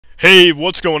Hey,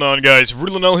 what's going on, guys?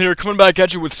 RudyLinnell here, coming back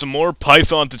at you with some more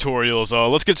Python tutorials.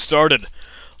 Let's get started.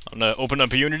 I'm gonna open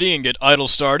up Unity and get idle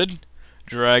started.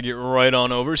 Drag it right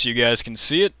on over so you guys can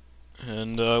see it.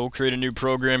 And we'll create a new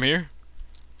program here.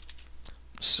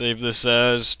 Save this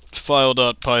as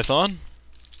file.python.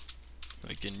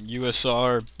 Like in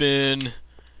usr bin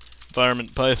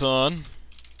environment python.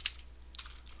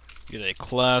 Get a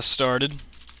class started.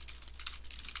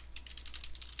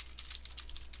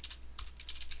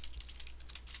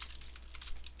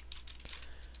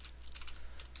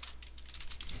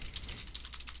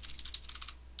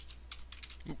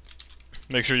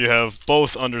 Make sure you have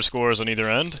both underscores on either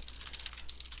end.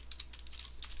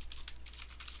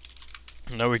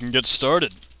 Now we can get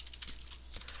started.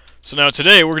 So now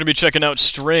today we're going to be checking out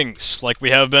strings, like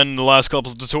we have been in the last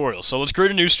couple of tutorials. So let's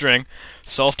create a new string.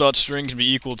 Self.string can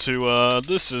be equal to,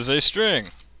 this is a string.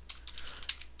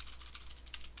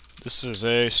 This is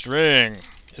a string,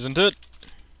 isn't it?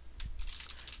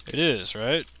 It is,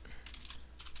 right?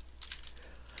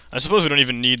 I suppose we don't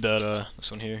even need that,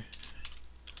 this one here.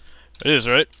 It is,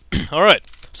 right? Alright,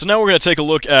 so now we're going to take a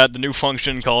look at the new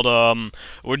function called,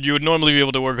 you would normally be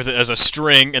able to work with it as a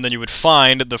string, and then you would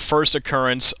find the first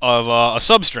occurrence of a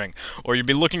substring, or you'd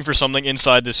be looking for something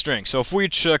inside this string. So if we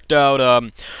checked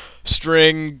out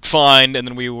string find, and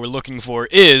then we were looking for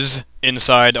is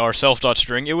inside our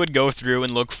self.string, it would go through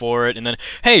and look for it, and then,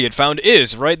 hey, it found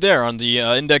is right there on the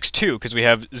index 2, because we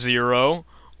have 0,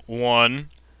 1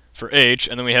 for h,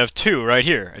 and then we have 2 right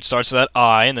here. It starts with that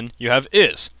I, and then you have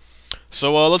is.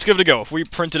 So let's give it a go. If we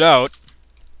print it out,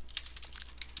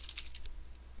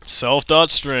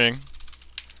 self.string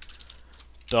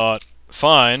dot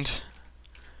find,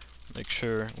 make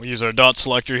sure we use our dot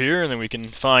selector here, and then we can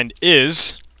find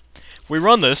is. If we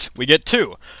run this, we get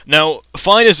 2. Now,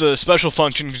 find is a special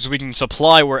function because we can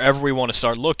supply wherever we want to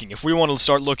start looking. If we want to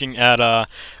start looking at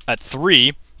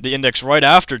 3, the index right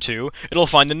after 2, it'll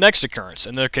find the next occurrence,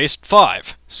 in their case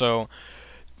 5. So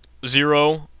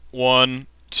 0, 1,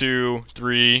 2,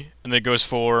 3, and then it goes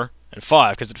 4 and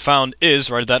 5, because it found is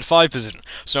right at that 5 position.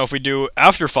 So now if we do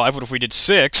after 5, what if we did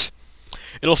 6?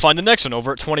 It'll find the next one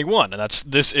over at 21, and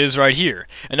this is right here.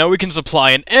 And now we can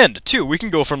supply an end, too. We can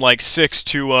go from like 6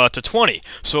 to 20,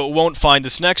 so it won't find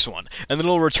this next one. And then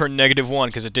it'll return -1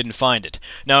 because it didn't find it.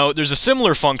 Now, there's a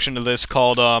similar function to this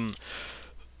called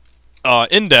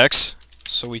index,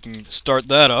 so we can start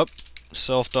that up.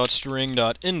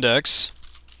 Self.string.index.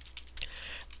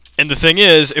 And the thing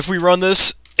is, if we run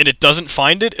this and it doesn't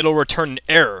find it, it'll return an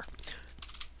error.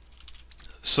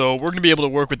 So we're going to be able to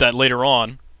work with that later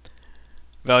on.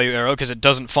 Value arrow, because it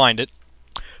doesn't find it.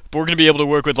 But we're going to be able to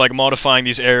work with like modifying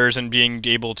these errors and being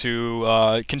able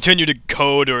to continue to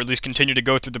code, or at least continue to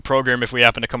go through the program if we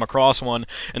happen to come across one,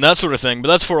 and that sort of thing. But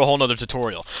that's for a whole nother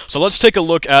tutorial. So let's take a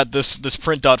look at this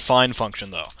print.find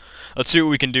function though. Let's see what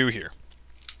we can do here.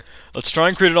 Let's try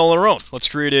and create it all on our own. Let's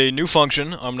create a new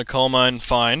function. I'm going to call mine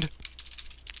find.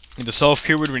 We need the self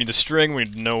keyword, we need the string, we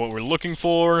need to know what we're looking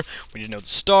for, we need to know the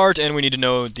start, and we need to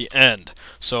know the end.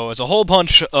 So it's a whole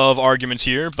bunch of arguments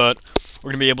here, but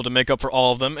we're going to be able to make up for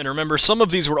all of them. And remember, some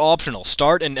of these were optional.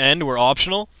 Start and end were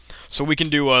optional. So we can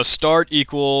do start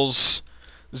equals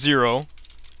 0,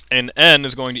 and end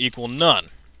is going to equal none.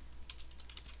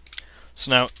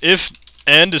 So now, if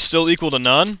end is still equal to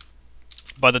none,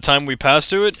 by the time we pass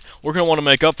to it, we're going to want to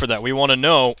make up for that. We want to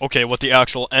know, okay, what the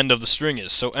actual end of the string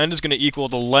is. So end is going to equal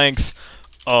the length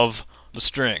of the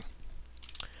string.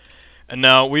 And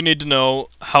now we need to know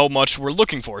how much we're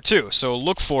looking for, too. So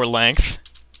look for length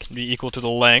can be equal to the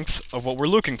length of what we're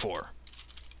looking for.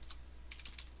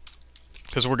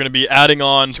 Because we're going to be adding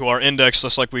on to our index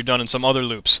just like we've done in some other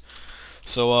loops.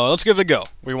 So let's give it a go.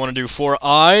 We want to do for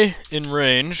I in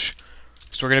range.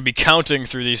 So we're going to be counting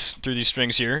through these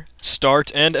strings here,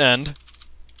 start and end.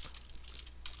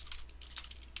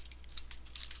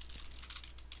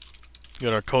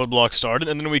 Get our code block started,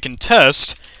 and then we can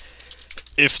test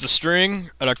if the string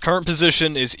at our current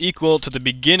position is equal to the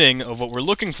beginning of what we're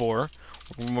looking for.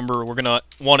 Remember, we're going to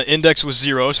want to index with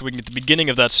 0 so we can get the beginning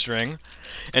of that string.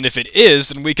 And if it is,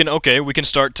 then we can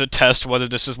start to test whether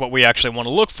this is what we actually want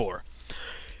to look for.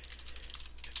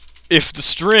 If the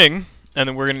string, and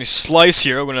then we're going to slice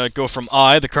here, we're going to go from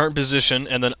I, the current position,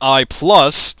 and then I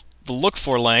plus the look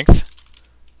for length.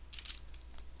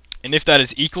 And if that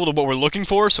is equal to what we're looking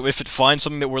for, so if it finds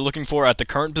something that we're looking for at the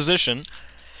current position,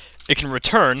 it can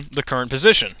return the current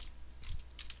position.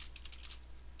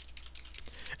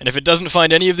 And if it doesn't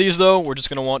find any of these though, we're just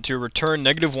going to want to return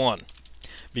 -1.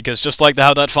 Because just like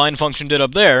how that find function did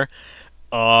up there,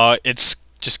 it's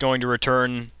just going to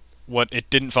return what it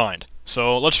didn't find.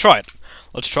 So let's try it.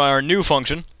 Let's try our new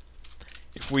function.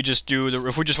 If we just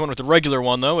went with the regular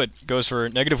one though, it goes for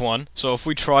 -1. So if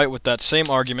we try it with that same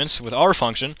arguments with our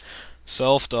function,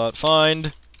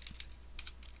 self.find,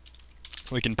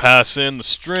 we can pass in the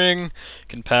string,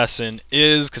 can pass in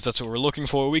is, because that's what we're looking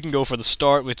for. We can go for the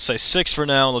start, we'd say 6 for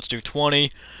now, let's do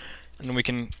 20, and then we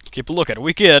can keep a look at it.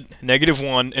 We get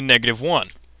 -1 and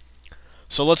 -1.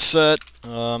 So let's set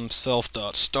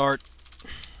self.start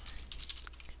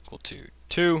equal to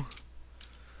 2,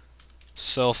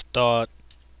 self dot,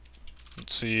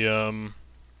 let's see, end,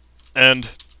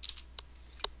 and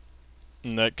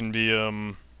that can be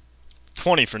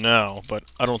 20 for now, but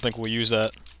I don't think we'll use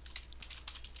that.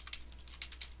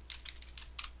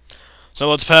 So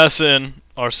let's pass in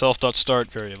our self.start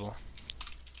variable.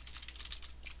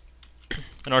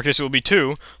 In our case it will be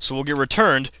 2, so we'll get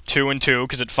returned 2 and 2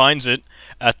 because it finds it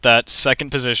at that second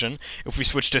position. If we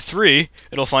switch to 3,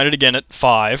 it'll find it again at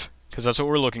 5, because that's what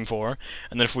we're looking for.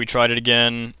 And then if we tried it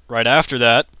again right after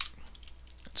that,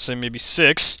 let's say maybe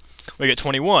 6, we get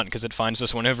 21 because it finds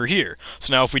this one over here.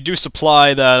 So now if we do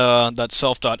supply that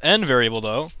self.end variable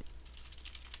though,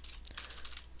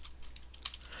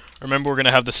 remember we're going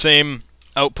to have the same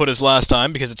output as last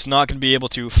time because it's not going to be able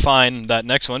to find that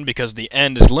next one because the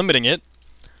end is limiting it.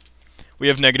 We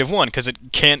have -1 because it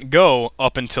can't go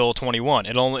up until 21.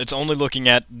 It's only looking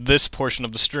at this portion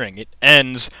of the string. It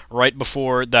ends right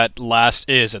before that last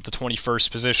is at the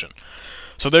 21st position.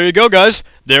 So there you go, guys.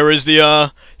 There is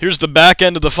the here's the back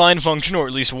end of the find function, or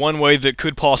at least one way that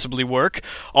could possibly work.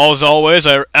 As always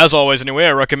anyway,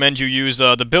 I recommend you use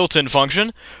the built-in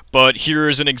function. But here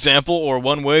is an example or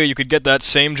one way you could get that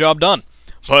same job done.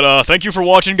 But thank you for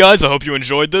watching, guys. I hope you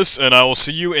enjoyed this, and I will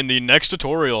see you in the next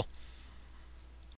tutorial.